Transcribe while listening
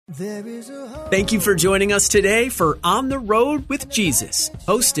Thank you for joining us today for On the Road with Jesus,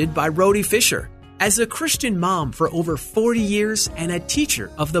 hosted by Rhody Fisher. As a Christian mom for over 40 years and a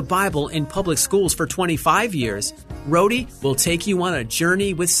teacher of the Bible in public schools for 25 years, Rhody will take you on a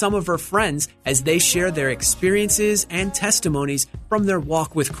journey with some of her friends as they share their experiences and testimonies from their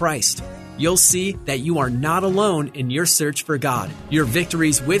walk with Christ. You'll see that you are not alone in your search for God, your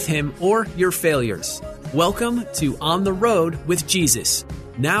victories with Him, or your failures. Welcome to On the Road with Jesus.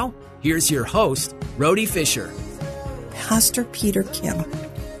 Now, here's your host, Rhody Fisher. Pastor Peter Kim,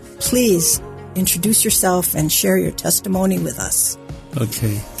 please introduce yourself and share your testimony with us.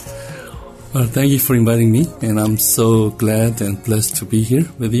 Okay. Well, thank you for inviting me, and I'm so glad and blessed to be here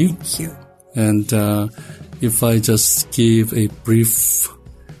with you. Thank you. And if I just give a brief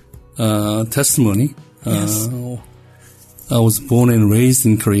testimony, Yes. I was born and raised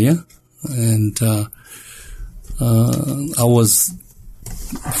in Korea, and I was,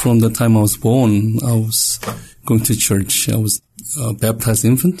 from the time I was born, I was going to church. I was baptized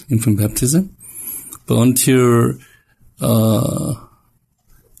infant baptism. But until I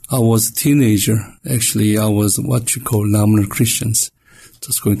was a teenager, actually, I was what you call nominal Christians,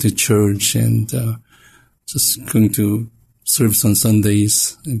 just going to church and just going to service on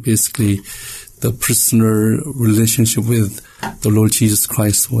Sundays. And basically, the personal relationship with the Lord Jesus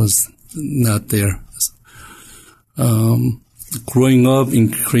Christ was not there. Growing up in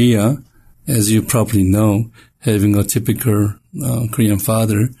Korea, as you probably know, having a typical Korean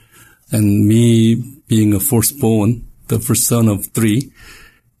father, and me being a firstborn, the first son of three,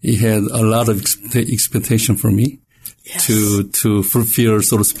 he had a lot of expectation for me. Yes. to fulfill,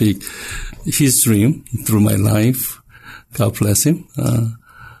 so to speak, his dream through my life. God bless him.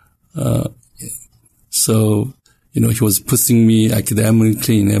 So, he was pushing me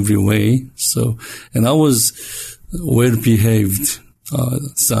academically in every way. So, and I was well-behaved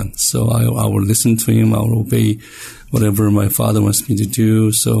son. So I will listen to him. I will obey whatever my father wants me to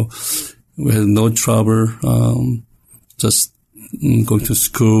do. So we had no trouble, just going to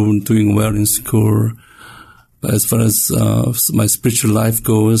school, doing well in school. But as far as my spiritual life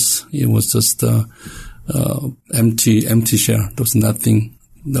goes, it was just empty shell. There was nothing.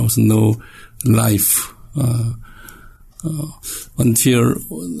 There was no life. Until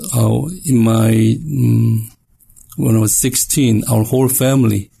when I was 16, our whole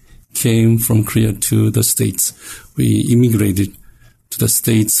family came from Korea to the States. We immigrated to the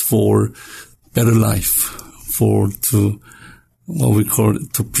States for better life, to what we call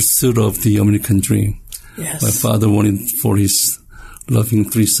the pursuit of the American dream. Yes. My father wanted for his loving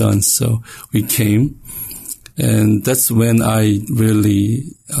three sons, so we came. And that's when I really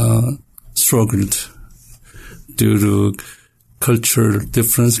struggled due to culture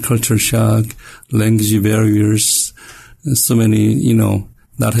difference, culture shock, language barriers, and so many,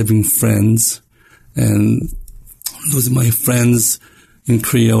 not having friends, and losing my friends in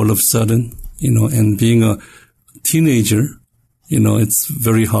Korea all of a sudden, and being a teenager, it's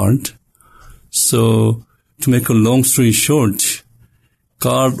very hard. So to make a long story short,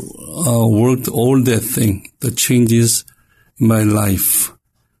 God worked all that thing, the changes in my life,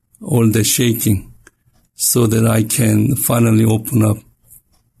 all the shaking, so that I can finally open up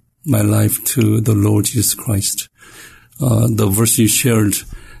my life to the Lord Jesus Christ. The verse you shared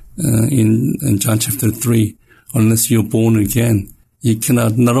in John chapter 3, unless you're born again, you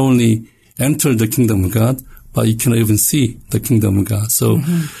cannot not only enter the kingdom of God, but you cannot even see the kingdom of God. So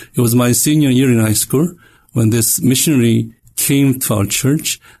It was my senior year in high school when this missionary came to our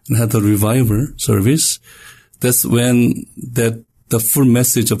church and had a revival service. That's when the full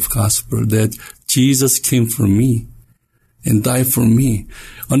message of gospel that Jesus came for me and died for me.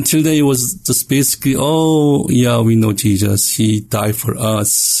 Until then, it was just basically, we know Jesus. He died for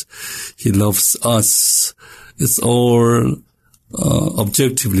us. He loves us. It's all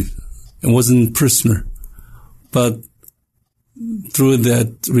objectively. It wasn't personal. But through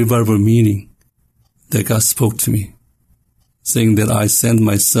that revival meeting, that God spoke to me, saying that I sent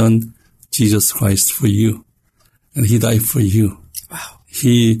my son, Jesus Christ, for you. And he died for you. Wow.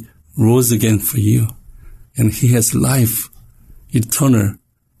 He rose again for you. And he has life eternal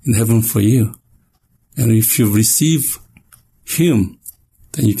in heaven for you. And if you receive him,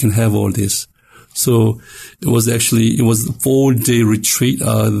 then you can have all this. So it was a 4-day retreat,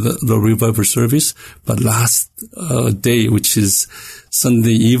 the revival service, but last day, which is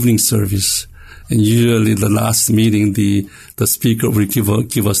Sunday evening service. And usually the last meeting, the speaker will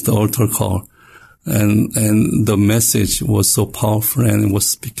give us the altar call. And the message was so powerful and it was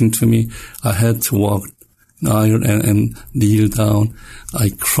speaking to me. I had to walk and kneel down.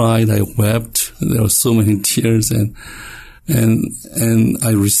 I cried, I wept. There were so many tears and And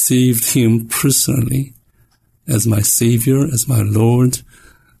I received him personally as my Savior, as my Lord,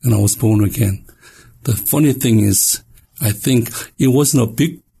 and I was born again. The funny thing is, I think it wasn't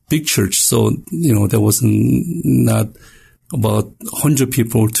a big church, so, there was not about 100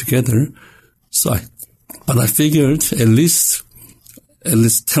 people together. But I figured at least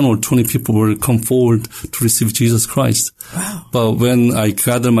 10 or 20 people will come forward to receive Jesus Christ. Wow. But when I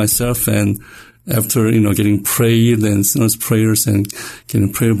gathered myself and after, getting prayed and sinner's prayers and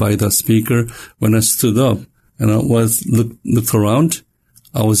getting prayed by the speaker, when I stood up and I looked around,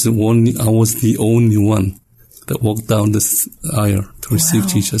 I was the only one that walked down this aisle to receive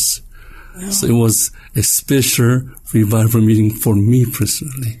Jesus. Wow. So it was a special revival meeting for me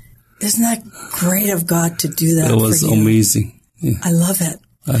personally. Isn't that great of God to do that? It was amazing. Yeah. I love it.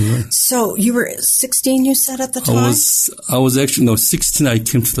 So you were 16, you said, at the time? I was actually, 16, I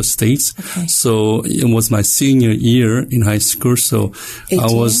came to the States. Okay. So it was my senior year in high school. So 18?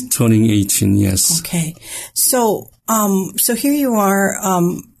 I was turning 18, yes. Okay. So here you are,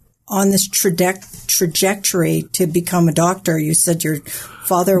 on this trajectory to become a doctor. You said your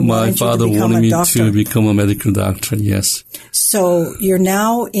father wanted you to become a doctor. My father wanted me to become a medical doctor, yes. So you're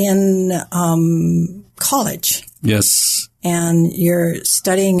now in college. Yes. And you're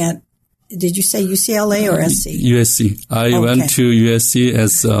studying at, did you say UCLA or SC? USC. I went to USC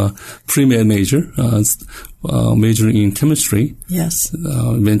as a pre-med major, majoring in chemistry. Yes.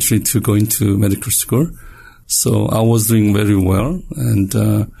 Eventually to go into medical school. So I was doing very well. And,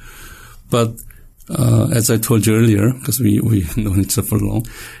 but, as I told you earlier, because we known each other for long,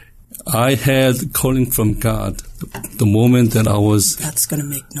 I had calling from God the moment that I was. That's going to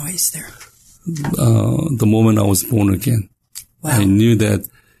make noise there. The moment I was born again. Wow. I knew that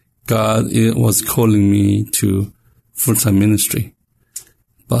God was calling me to full-time ministry.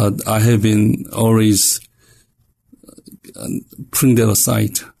 But I have been always putting that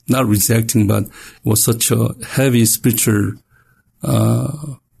aside, not rejecting, but it was such a heavy spiritual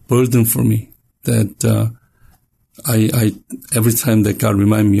burden for me that I every time that God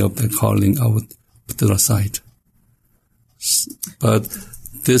reminded me of that calling, I would put it aside. But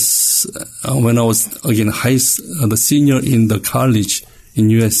this, when I was, again, the senior in the college in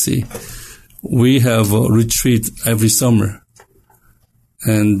USC, we have a retreat every summer.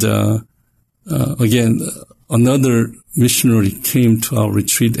 And, again, another missionary came to our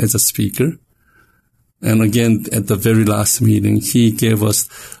retreat as a speaker. And again, at the very last meeting, he gave us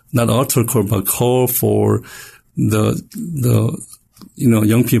not altar call, but call for the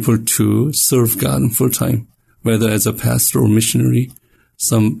young people to serve God full time, whether as a pastor or missionary.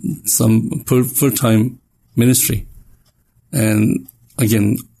 Some full-time ministry. And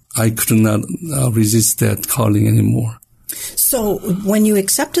again, I could not resist that calling anymore. So when you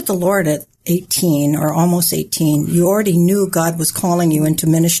accepted the Lord at 18 or almost 18, you already knew God was calling you into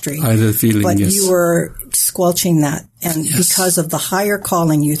ministry. I had a feeling, but yes. You were squelching that. And yes. Because of the higher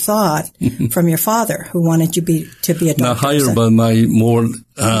calling you thought from your father, who wanted you to be a doctor. Not higher, but my more,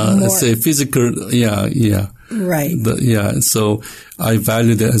 let's say physical, yeah. Right. So I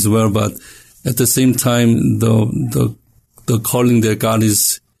value that as well, but at the same time, the calling that God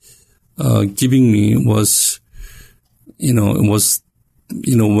is giving me was, it was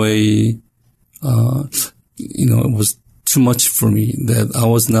in a way, it was too much for me that I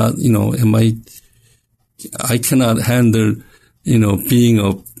was not, I cannot handle, being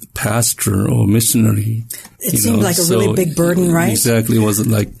a pastor or missionary. It seemed like a really big burden, right? Exactly. It was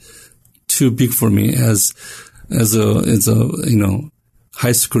like too big for me as a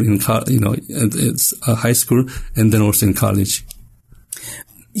high school it's a high school and then also in college.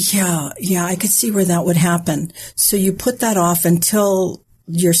 Yeah, I could see where that would happen. So you put that off until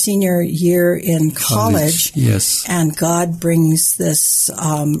your senior year in college. Yes. And God brings this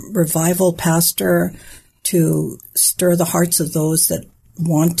revival pastor to stir the hearts of those that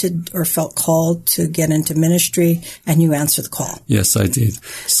wanted or felt called to get into ministry, and you answered the call. Yes, I did.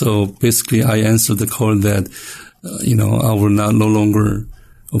 So basically, I answered the call that, I will no longer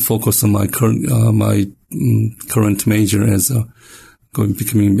focus on my current major as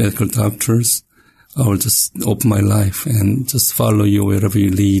becoming medical doctors. I will just open my life and just follow you wherever you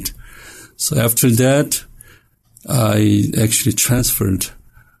lead. So after that, I actually transferred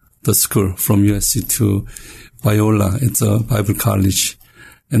the school from USC to Biola. It's a Bible college.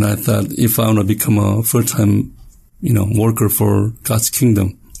 And I thought if I want to become a full-time, worker for God's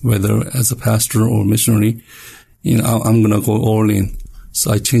kingdom, whether as a pastor or missionary, I'm going to go all in.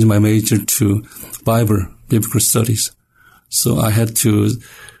 So I changed my major to biblical studies. So I had to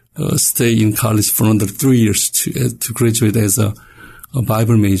stay in college for another 3 years to graduate as a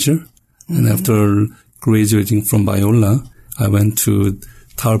Bible major. Mm-hmm. And after graduating from Biola, I went to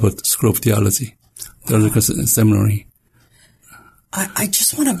Talbot School of Theology, Theological Seminary. I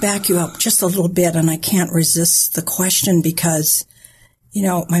just want to back you up just a little bit, and I can't resist the question because, you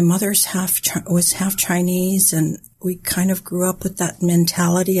know, my mother's was half Chinese, and we kind of grew up with that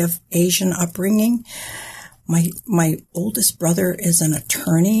mentality of Asian upbringing. My oldest brother is an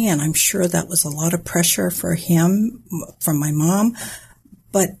attorney, and I'm sure that was a lot of pressure for him from my mom.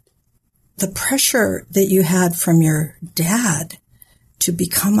 But the pressure that you had from your dad to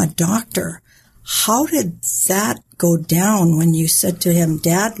become a doctor, how did that go down when you said to him,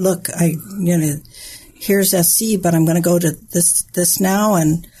 Dad, look, here's SC, but I'm going to go to this now,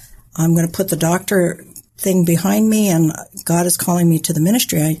 and I'm going to put the doctor thing behind me, and God is calling me to the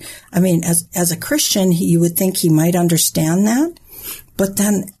ministry. I mean, as a Christian, you would think he might understand that, but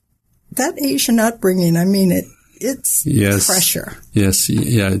then that Asian upbringing, I mean, it's pressure. Yes,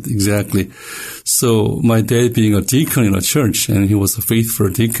 yeah, exactly. So my dad being a deacon in a church, and he was a faithful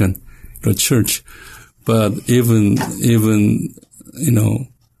deacon in a church, but even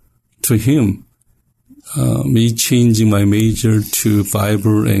to him, me changing my major to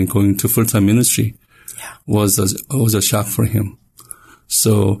Bible and going to full-time ministry was a shock for him.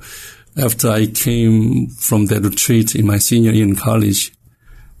 So after I came from that retreat in my senior year in college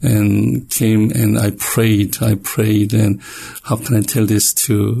and came and I prayed and how can I tell this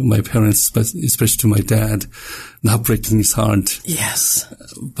to my parents, especially to my dad, not breaking his heart. Yes.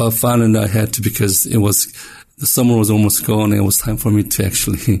 But finally I had to, because the summer was almost gone and it was time for me to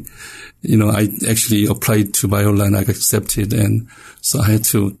actually, I actually applied to Biola and I got accepted, and so I had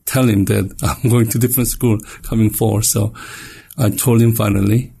to tell him that I'm going to different school coming forward. So I told him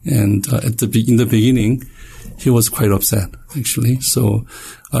finally, and in the beginning, he was quite upset actually. So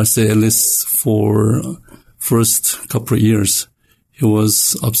I'll say at least for first couple of years, he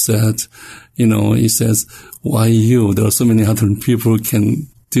was upset. He says, "Why you? There are so many other people who can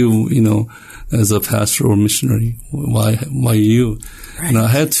do, as a pastor or missionary. Why you?" Right. And I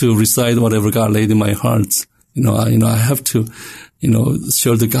had to recite whatever God laid in my heart. I have to,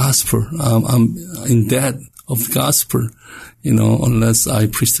 share the gospel. I'm in debt of the gospel, unless I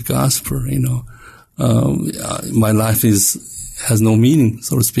preach the gospel, my life has no meaning,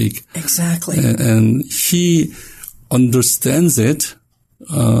 so to speak. Exactly. And he understands it,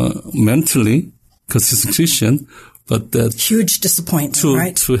 mentally, because he's a Christian. But that huge disappointment,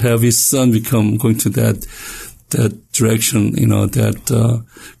 right? To have his son going to that direction, that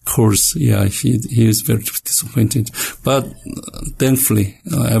course. Yeah, he is very disappointed. But thankfully,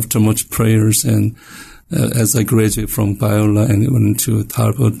 after much prayers and as I graduated from Biola and went into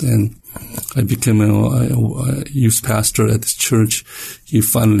Talbot and I became a youth pastor at this church, he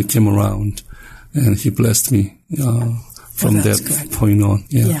finally came around and he blessed me. From that point on,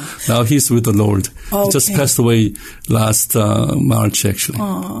 yeah. Now he's with the Lord. Okay. He just passed away last March, actually.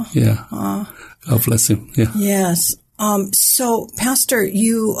 Aww. Yeah. Aww. God bless him. Yeah. Yes. So, Pastor,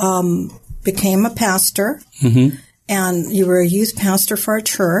 you became a pastor, mm-hmm. and you were a youth pastor for a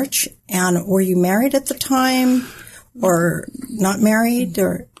church. And were you married at the time, or not married,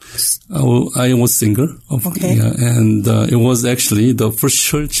 or? I was single. Okay. Yeah, and it was actually the first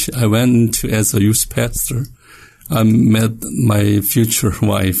church I went into as a youth pastor. I met my future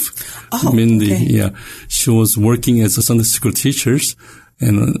wife, Mindy. Okay. Yeah, she was working as a Sunday school teacher,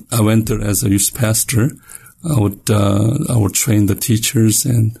 and I went there as a youth pastor. I would train the teachers,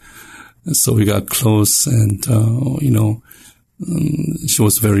 and so we got close. And she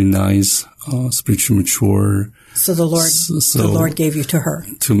was very nice, spiritually mature. So the Lord gave you to her.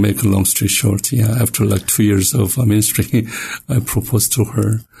 To make a long story short, yeah, after like 2 years of ministry, I proposed to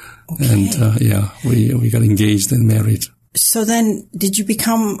her. Okay. And, we got engaged and married. So then did you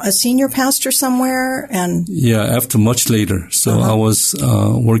become a senior pastor somewhere? Yeah, after much later. So I was,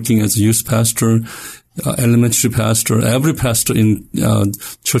 working as a youth pastor, elementary pastor, every pastor in,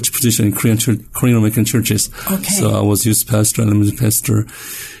 church position in Korean American churches. Okay. So I was youth pastor, elementary pastor,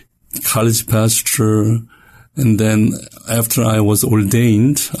 college pastor. And then after I was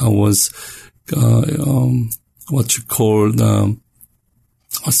ordained, I was, what you call,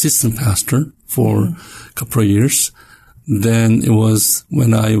 assistant pastor for a couple of years. Then it was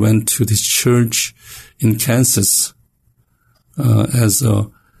when I went to this church in Kansas, as a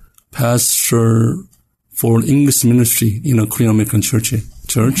pastor for English ministry in a Korean American church.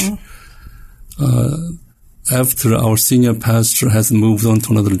 Mm-hmm. After our senior pastor has moved on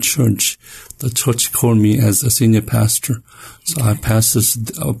to another church, the church called me as a senior pastor. So I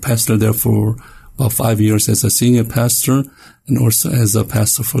pastored there for about 5 years as a senior pastor and also as a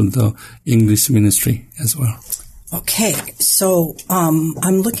pastor for the English ministry as well. Okay. So,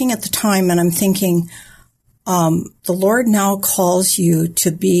 I'm looking at the time and I'm thinking, the Lord now calls you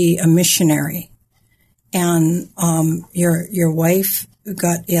to be a missionary, and your wife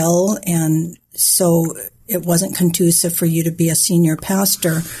got ill, and so it wasn't conducive for you to be a senior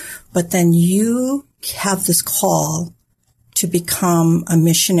pastor, but then you have this call to become a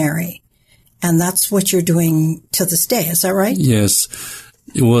missionary, and that's what you're doing to this day. Is that right? Yes.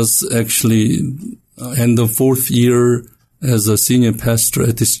 It was actually end of 4th year as a senior pastor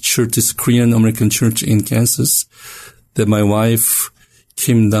at this church, this Korean American church in Kansas, that my wife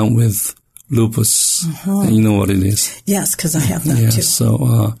came down with lupus. And you know what it is? Yes, because I have that too.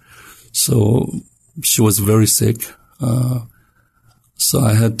 So she was very sick. So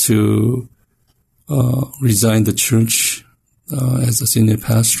I had to resign the church as a senior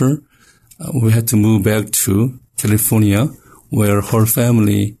pastor. We had to move back to California, where her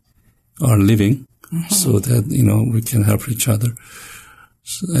family are living, so that, we can help each other.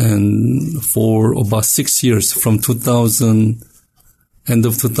 And for about 6 years, from end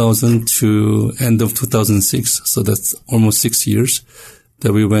of 2000 to end of 2006, so that's almost 6 years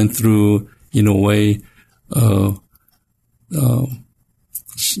that we went through, in a way, the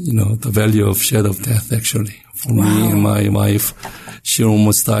valley of shadow of death, actually. For me and my wife, she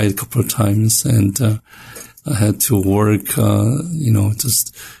almost died a couple of times, and I had to work,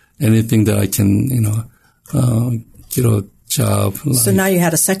 just anything that I can, get a job. So now you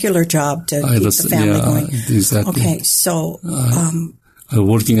had a secular job to keep the family going. Exactly. Okay, so I was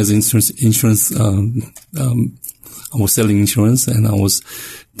working as insurance. I was selling insurance, and I was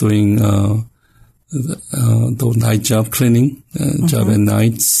doing the night job, cleaning job at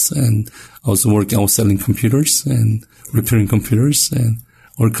nights, and I was selling computers and repairing computers and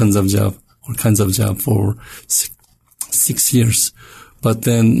all kinds of job for 6 years. But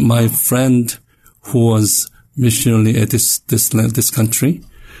then my friend who was missionary at this country,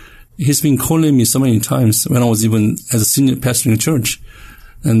 he's been calling me so many times when I was even as a senior pastor in the church.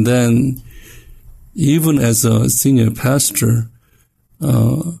 And then even as a senior pastor,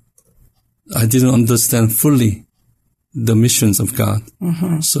 I didn't understand fully the missions of God.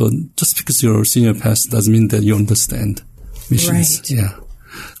 So just because you're a senior pastor doesn't mean that you understand missions. Right. Yeah.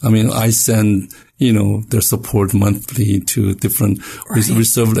 I mean, I send, their support monthly to different, we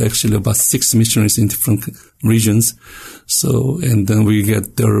served actually about 6 missionaries in different regions. So, and then we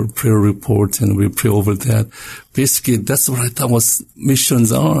get their prayer report and we pray over that. Basically, that's what I thought was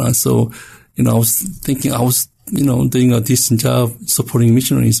missions are. So, I was thinking doing a decent job supporting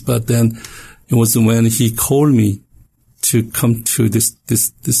missionaries, but then it was when he called me to come to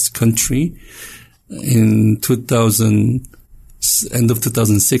this country in end of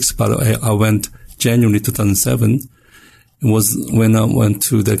 2006, but I went January 2007. It was when I went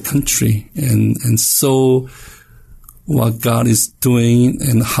to that country and saw what God is doing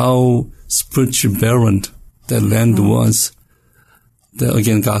and how spiritually barren that land was. That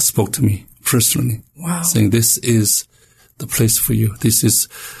again, God spoke to me personally, saying, "This is the place for you. This is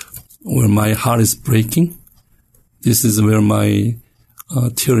where my heart is breaking. This is where my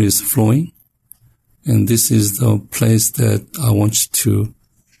tear is flowing. And this is the place that I want you to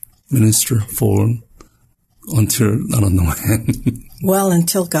minister for until, I don't know when." Well,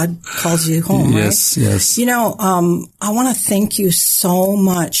 until God calls you home, yes, right? Yes. I want to thank you so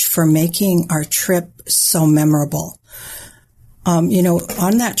much for making our trip so memorable.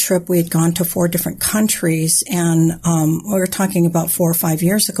 On that trip, we had gone to 4 different countries, and we were talking about 4 or 5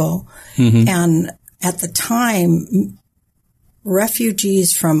 years ago. And at the time,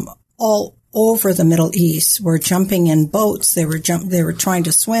 refugees from all over the Middle East were jumping in boats. They were trying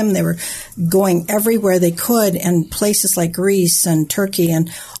to swim. They were going everywhere they could, and places like Greece and Turkey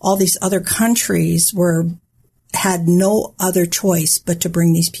and all these other countries had no other choice but to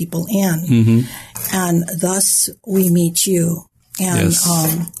bring these people in. And thus we meet you. And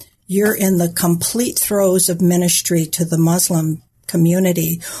you're in the complete throes of ministry to the Muslim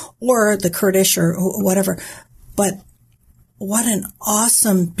community or the Kurdish or whatever. But what an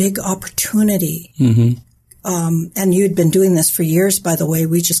awesome big opportunity. And you'd been doing this for years, by the way.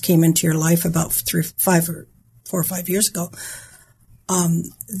 We just came into your life about 4 or 5 years ago.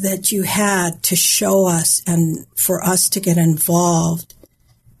 That you had to show us and for us to get involved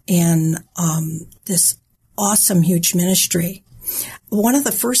in this awesome, huge ministry. One of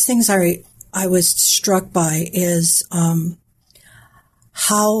the first things I was struck by is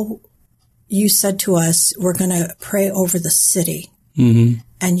how you said to us, "We're going to pray over the city."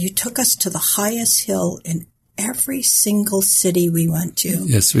 And you took us to the highest hill in every single city we went to.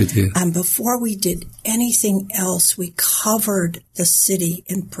 Yes, we did. And before we did anything else, we covered the city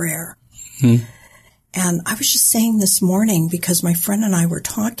in prayer. And I was just saying this morning, because my friend and I were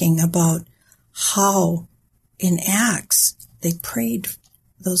talking about how in Acts,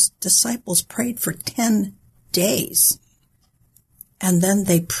 those disciples prayed for 10 days. And then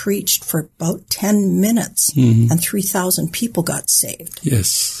they preached for about 10 minutes, and 3,000 people got saved.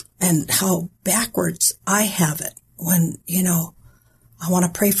 Yes. And how backwards I have it when, I want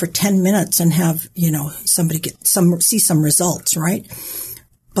to pray for 10 minutes and have, somebody see some results, right?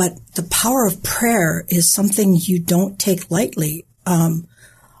 But the power of prayer is something you don't take lightly.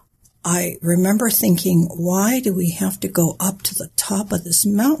 I remember thinking, why do we have to go up to the top of this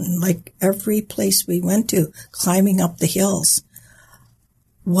mountain? Like every place we went to, climbing up the hills.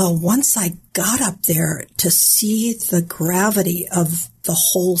 Well, once I got up there to see the gravity of the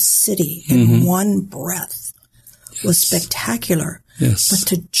whole city in one breath was spectacular. Yes. But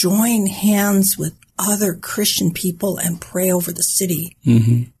to join hands with other Christian people and pray over the city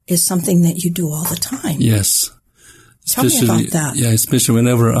is something that you do all the time. Yes. Tell me about that. Yeah, especially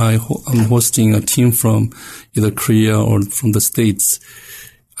whenever I'm hosting a team from either Korea or from the States,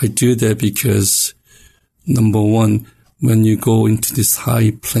 I do that because, number one, when you go into this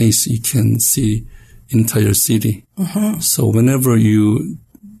high place, you can see entire city. So whenever you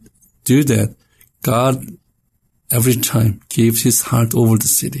do that, God every time gives his heart over the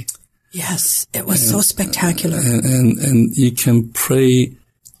city. Yes, it was so spectacular. And you can pray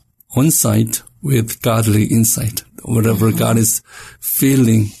on site with godly insight. Whatever God is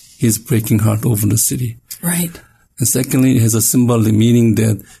feeling, his breaking heart over the city. Right. And secondly, it has a symbolic meaning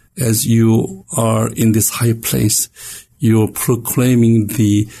that as you are in this high place, you're proclaiming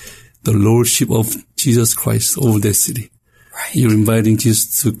the lordship of Jesus Christ over the city. Right. You're inviting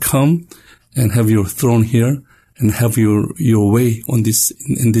Jesus to come and have your throne here and have your way on this,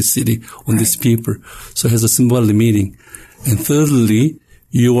 in this city, on this people. So it has a symbolic meaning. And thirdly,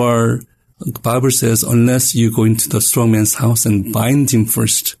 the Bible says, unless you go into the strong man's house and bind him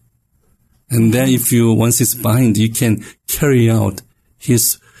first. And then once he's bind, you can carry out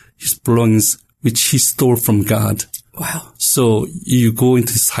his belongings, which he stole from God. Wow. So you go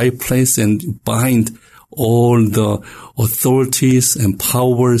into this high place and bind all the authorities and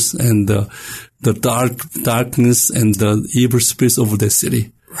powers and the darkness and the evil spirits over the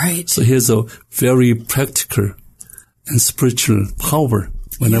city. Right. So here's a very practical and spiritual power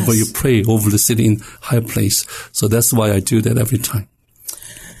whenever you pray over the city in high place. So that's why I do that every time.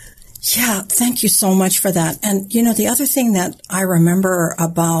 Yeah, thank you so much for that. And, the other thing that I remember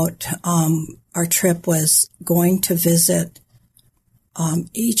about our trip was going to visit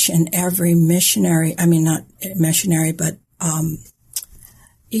each and every missionary, not missionary, but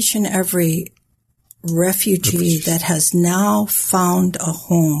each and every refugee that has now found a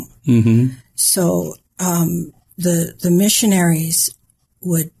home. So the missionaries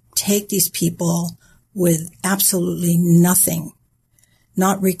would take these people with absolutely nothing,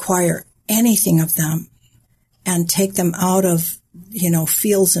 not require anything of them, and take them out of,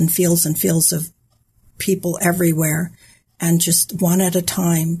 fields and fields and fields of people everywhere, and just one at a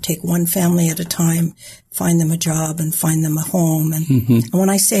time, take one family at a time, find them a job and find them a home. And when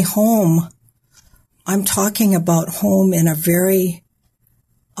I say home, I'm talking about home in a very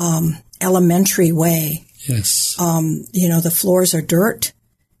elementary way. Yes. The floors are dirt,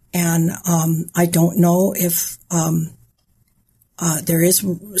 and I don't know if there is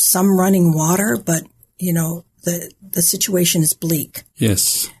some running water, but the situation is bleak.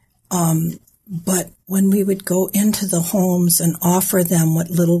 Yes. But when we would go into the homes and offer them what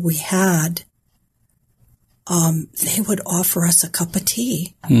little we had, they would offer us a cup of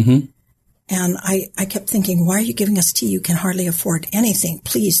tea. And I kept thinking, why are you giving us tea? You can hardly afford anything.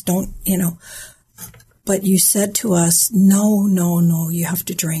 Please don't, But you said to us, no, you have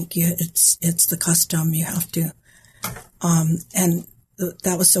to drink. It's the custom. You have to. And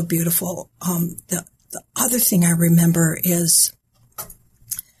that was so beautiful. The other thing I remember is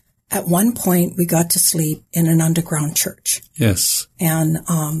at one point we got to sleep in an underground church. Yes. And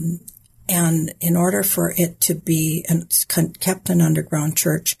in order for it to be kept an underground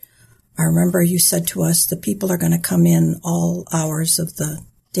church, I remember you said to us, the people are going to come in all hours of the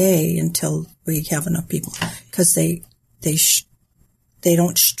day until we have enough people, because they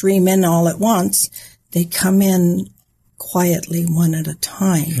don't stream in all at once. They come in quietly, one at a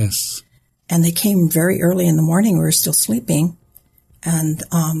time. Yes. And they came very early in the morning. We were still sleeping, and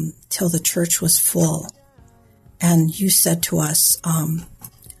till the church was full. And you said to us,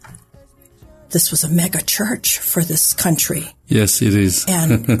 this was a mega church for this country. Yes, it is.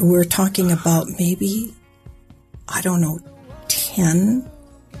 And we're talking about maybe, 10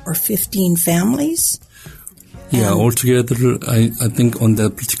 or 15 families. Yeah, altogether, I think on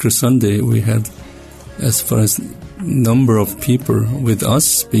that particular Sunday, we had, as far as number of people with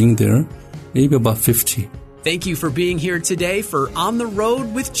us being there, maybe about 50. Thank you for being here today for On the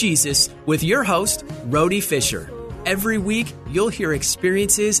Road with Jesus with your host, Rhody Fisher. Every week, you'll hear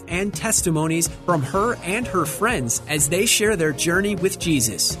experiences and testimonies from her and her friends as they share their journey with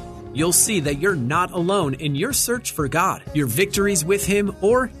Jesus. You'll see that you're not alone in your search for God, your victories with Him,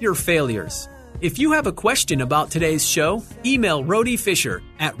 or your failures. If you have a question about today's show, email Rhody Fisher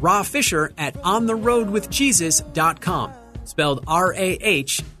at rawfisher@ontheroadwithjesus.com. Spelled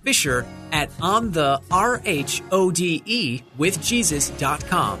R-A-H, Fisher at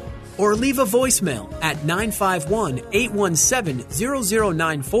ontherhodewithjesus.com. Or leave a voicemail at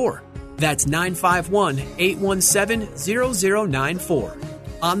 951-817-0094. That's 951-817-0094.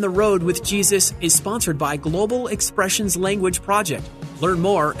 On the Road with Jesus is sponsored by Global Expressions Language Project. Learn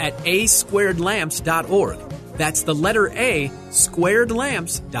more at asquaredlamps.org. That's the letter A,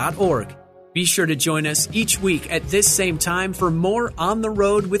 squaredlamps.org. Be sure to join us each week at this same time for more On the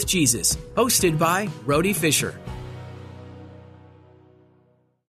Road with Jesus, hosted by Rhody Fisher.